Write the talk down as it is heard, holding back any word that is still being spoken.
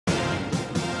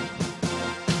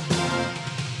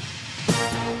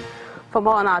For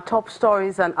more on our top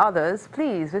stories and others,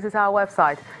 please visit our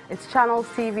website. It's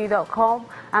channelstv.com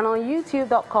and on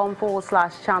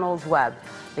youtube.com/channelsweb.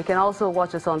 You can also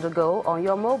watch us on the go on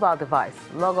your mobile device.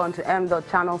 Log on to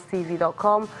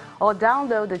m.channelstv.com or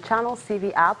download the Channels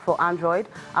TV app for Android,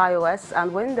 iOS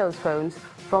and Windows phones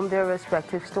from their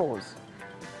respective stores.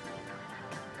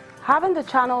 Having the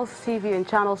Channels TV and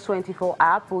Channels 24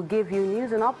 app will give you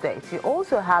news and updates. You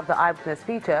also have the Eyewitness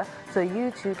feature, so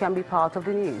you too can be part of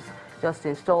the news. Just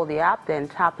install the app, then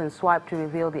tap and swipe to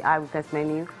reveal the Eyewitness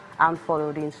menu and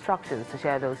follow the instructions to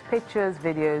share those pictures,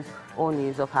 videos or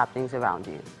news of happenings around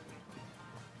you.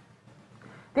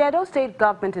 The Edo State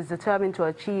government is determined to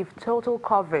achieve total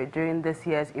coverage during this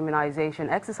year's immunization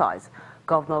exercise.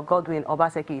 Governor Godwin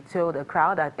Obaseki told a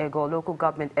crowd at Ego local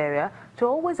government area to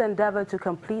always endeavor to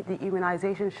complete the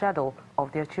immunization schedule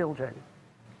of their children.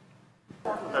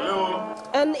 Hello.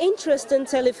 An interesting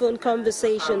telephone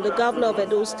conversation the governor of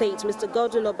Edo State, Mr.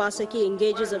 Godwin Obaseki,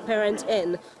 engages a parent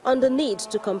in on the need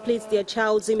to complete their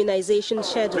child's immunization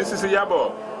schedule. This is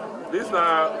Yabo. This is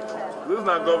not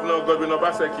Governor Godwin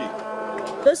Obaseki.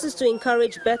 This is to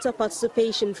encourage better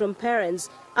participation from parents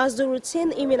as the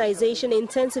routine immunization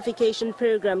intensification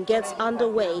program gets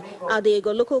underway at the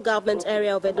Ego local government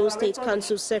area of Edo State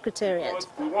Council Secretariat.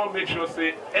 We want to make sure,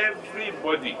 say,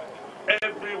 everybody,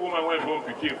 every woman who is born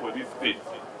to care for this state,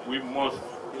 we must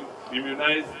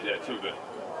immunize their children.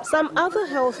 Some other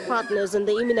health partners in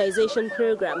the immunization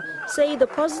program say the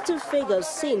positive figures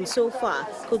seen so far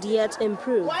could yet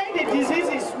improve. Why the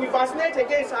diseases we vaccinate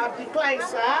against have declined,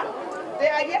 sir, they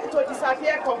are yet to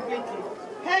disappear completely.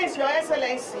 Hence, Your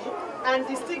Excellency and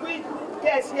distinguished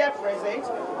guests here present,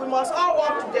 we must all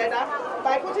work together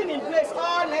by putting in place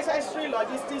all necessary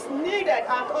logistics needed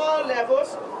at all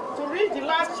levels to reach the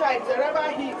last child wherever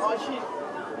he or she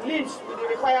lives with the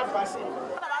required vaccine.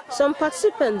 Some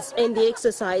participants in the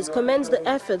exercise commend the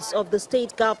efforts of the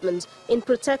state government in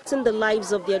protecting the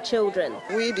lives of their children.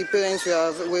 We, the parents,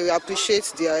 we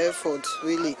appreciate their efforts,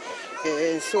 really.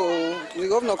 So the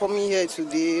governor coming here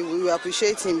today, we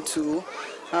appreciate him too,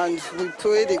 and we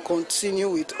pray they continue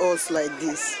with us like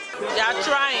this. They are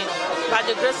trying by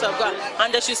the grace of God,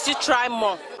 and they should still try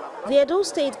more. The Edo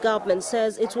State government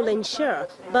says it will ensure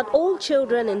that all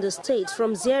children in the state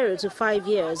from 0 to 5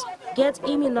 years get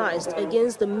immunized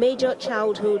against the major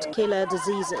childhood killer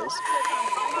diseases.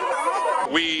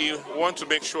 We want to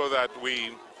make sure that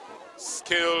we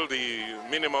scale the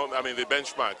minimum, the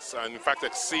benchmarks, and in fact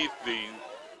exceed the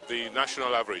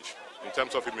national average in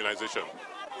terms of immunization.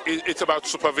 It's about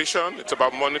supervision, it's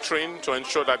about monitoring to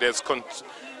ensure that there's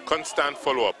constant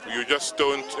follow-up. You just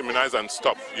don't immunize and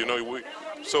stop.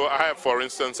 So I have, for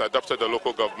instance, adopted a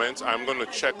local government. I'm going to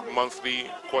check monthly,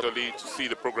 quarterly to see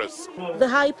the progress. The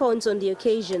high point on the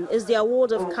occasion is the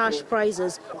award of cash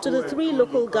prizes to the 3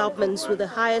 local governments with the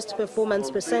highest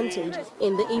performance percentage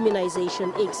in the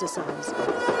immunization exercise.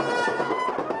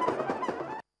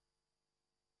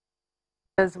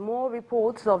 As more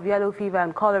reports of yellow fever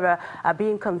and cholera are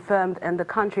being confirmed in the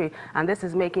country, and this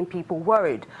is making people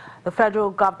worried. The federal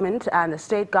government and the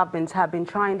state governments have been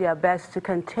trying their best to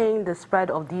contain the spread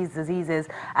of these diseases,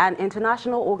 and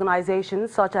international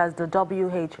organizations such as the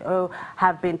WHO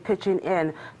have been pitching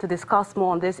in. To discuss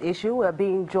more on this issue, we're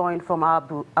being joined from our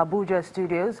Abuja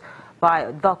studios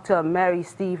by Dr. Mary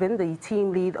Stephen, the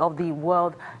team lead of the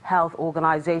World Health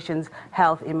Organization's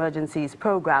Health Emergencies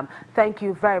Program. Thank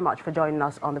you very much for joining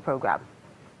us on the program.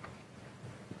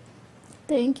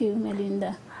 Thank you,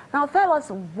 Melinda. Now tell us,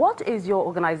 what is your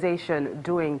organization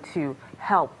doing to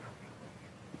help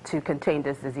to contain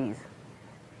this disease?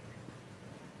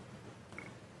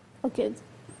 Okay.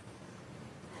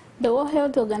 The World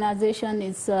Health Organization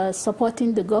is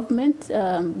supporting the government,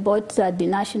 both at the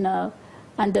national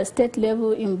and the state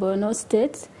level in Borno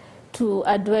State, to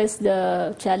address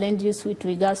the challenges with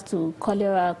regards to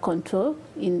cholera control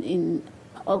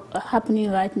happening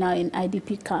right now in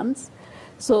IDP camps.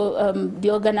 So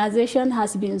the organization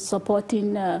has been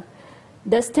supporting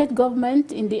the state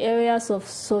government in the areas of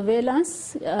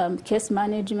surveillance, case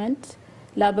management,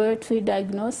 laboratory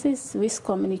diagnosis, risk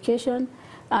communication,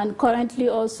 and currently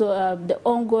also the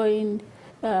ongoing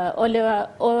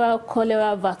oral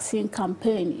cholera vaccine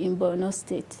campaign in Borno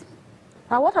State.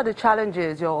 Now, what are the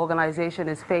challenges your organization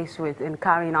is faced with in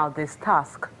carrying out this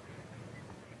task?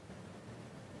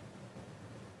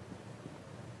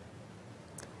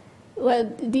 Well,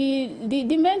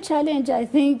 the main challenge, I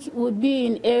think, would be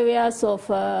in areas of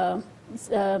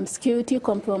security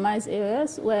compromised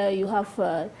areas where you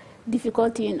have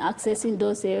difficulty in accessing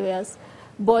those areas.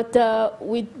 But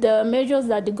with the measures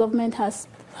that the government has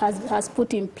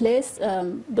put in place,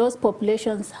 those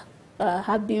populations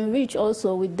have been reached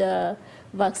also with the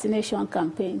vaccination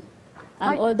campaign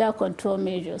and other control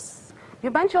measures.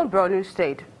 You mentioned Borno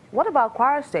State. What about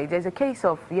Kwara State? There's a case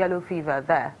of yellow fever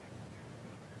there.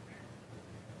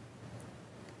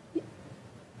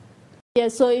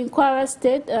 Yes, so in Kwara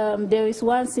State, there is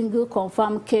one single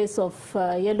confirmed case of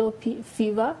yellow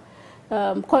fever.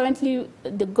 Currently,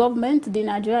 the government, the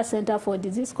Nigeria Center for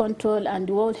Disease Control and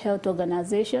the World Health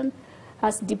Organization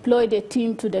has deployed a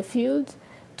team to the field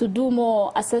to do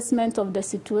more assessment of the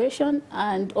situation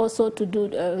and also to do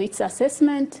risk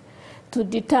assessment to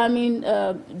determine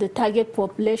the target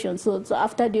population. So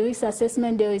after the risk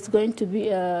assessment, there is going to be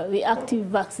a reactive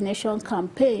vaccination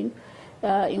campaign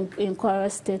in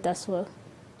Kwara State as well.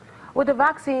 Would the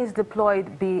vaccines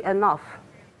deployed be enough?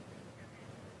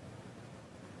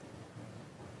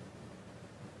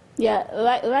 Yeah,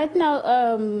 right now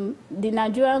the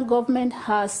Nigerian government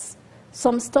has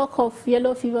some stock of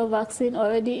yellow fever vaccine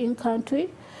already in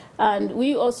country, and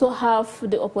we also have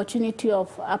the opportunity of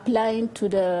applying to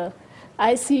the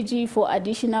ICG for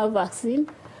additional vaccine.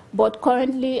 But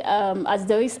currently, as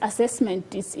the risk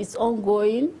assessment is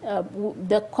ongoing,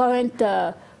 the current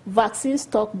vaccine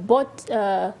stock, both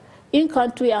in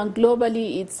country and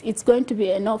globally, it's going to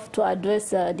be enough to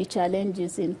address the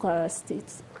challenges in Kwara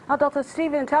State. Now, Dr.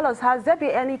 Stephen, tell us, has there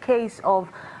been any case of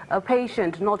a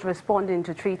patient not responding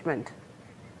to treatment?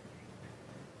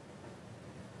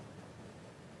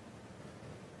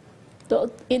 So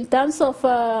in terms of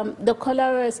the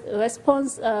cholera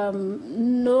response,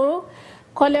 no.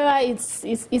 Cholera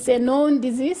is a known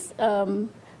disease.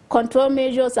 Control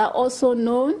measures are also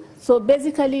known. So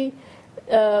basically,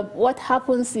 what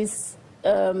happens is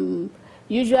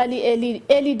usually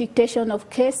early detection of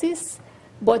cases.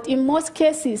 But in most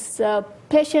cases,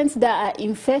 patients that are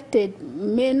infected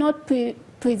may not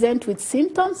present with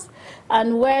symptoms.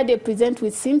 And where they present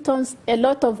with symptoms, a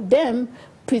lot of them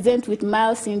present with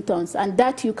mild symptoms, and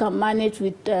that you can manage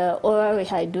with oral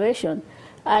rehydration.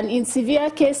 And in severe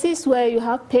cases where you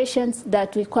have patients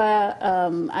that require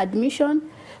admission,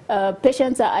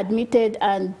 patients are admitted,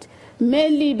 and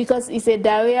mainly because it's a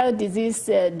diarrheal disease,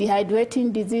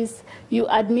 dehydrating disease, you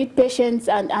admit patients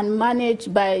and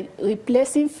manage by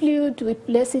replacing fluid,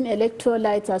 replacing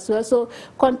electrolytes as well. So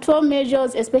control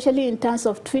measures, especially in terms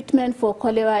of treatment for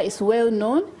cholera, is well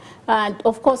known. And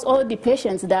of course, all the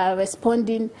patients that are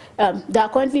responding, that are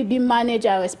currently being managed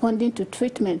are responding to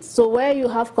treatment. So where you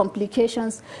have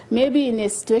complications, maybe in a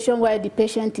situation where the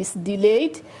patient is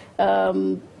delayed,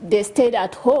 they stayed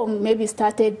at home, maybe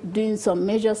started doing some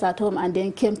measures at home and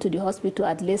then came to the hospital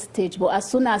at late stage. But as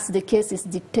soon as the case is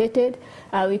dictated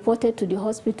and reported to the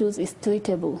hospitals, it's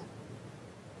treatable.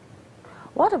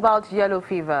 What about yellow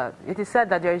fever? It is said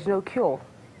that there is no cure.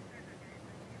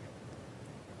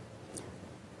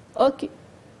 Okay,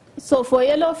 so for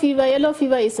yellow fever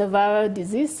is a viral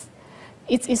disease.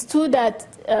 It's true that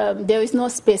there is no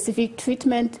specific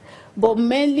treatment, but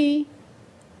mainly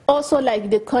also like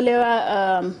the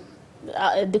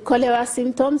cholera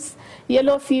symptoms,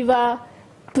 yellow fever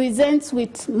presents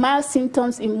with mild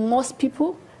symptoms in most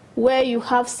people. Where you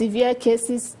have severe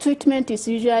cases, treatment is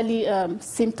usually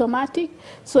symptomatic,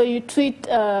 so you treat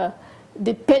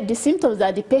the symptoms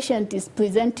that the patient is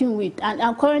presenting with.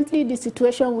 And currently the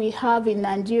situation we have in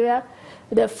Nigeria,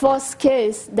 the first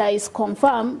case that is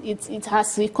confirmed, it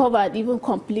has recovered even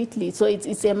completely. So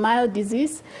it's a mild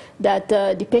disease that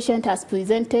the patient has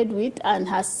presented with and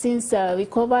has since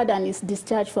recovered and is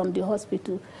discharged from the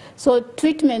hospital. So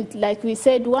treatment, like we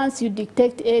said, once you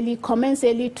detect early, commence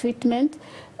early treatment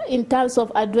in terms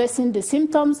of addressing the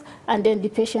symptoms, and then the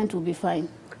patient will be fine.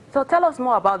 So tell us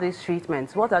more about these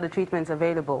treatments. What are the treatments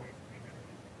available?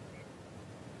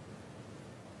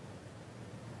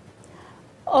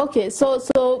 Okay, so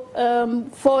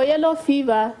for yellow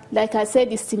fever, like I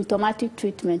said, it's symptomatic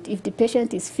treatment. If the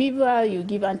patient is fever, you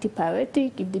give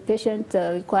antipyretic. If the patient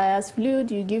requires fluid,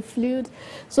 you give fluid.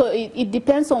 So it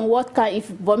depends on what kind. If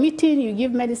vomiting, you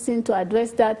give medicine to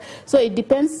address that. So it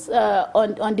depends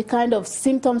on the kind of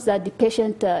symptoms that the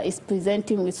patient is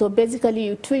presenting with. So basically,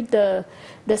 you treat the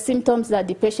symptoms that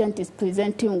the patient is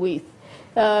presenting with.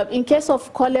 In case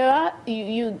of cholera,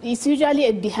 it's usually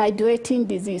a dehydrating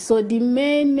disease. So the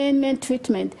main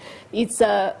treatment is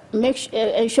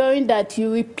ensuring that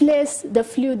you replace the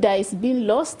fluid that is being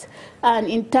lost. And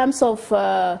in terms of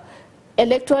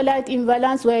electrolyte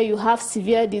imbalance, where you have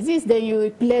severe disease, then you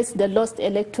replace the lost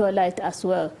electrolyte as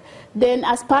well. Then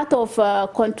as part of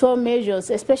control measures,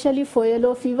 especially for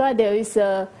yellow fever, there is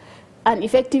an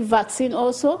effective vaccine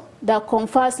also that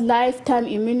confers lifetime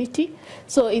immunity.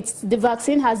 So the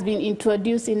vaccine has been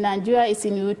introduced in Nigeria. It's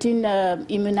in routine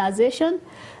immunization,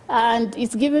 and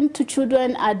it's given to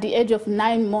children at the age of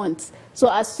 9 months.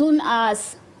 So as soon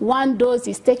as one dose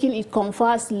is taken, it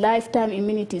confers lifetime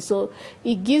immunity. So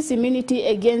it gives immunity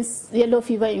against yellow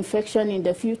fever infection in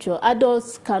the future.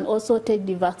 Adults can also take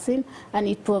the vaccine, and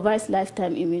it provides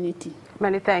lifetime immunity.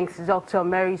 Many thanks. Dr.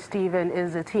 Mary Stephen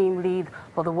is the team lead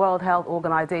for the World Health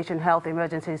Organization Health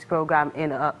Emergencies Program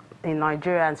in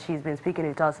Nigeria, and she's been speaking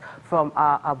with us from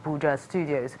our Abuja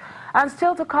studios. And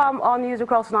still to come on News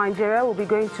Across Nigeria, we'll be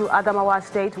going to Adamawa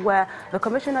State, where the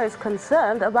commissioner is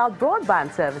concerned about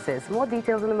broadband services. More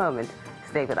details in a moment.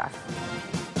 Stay with us.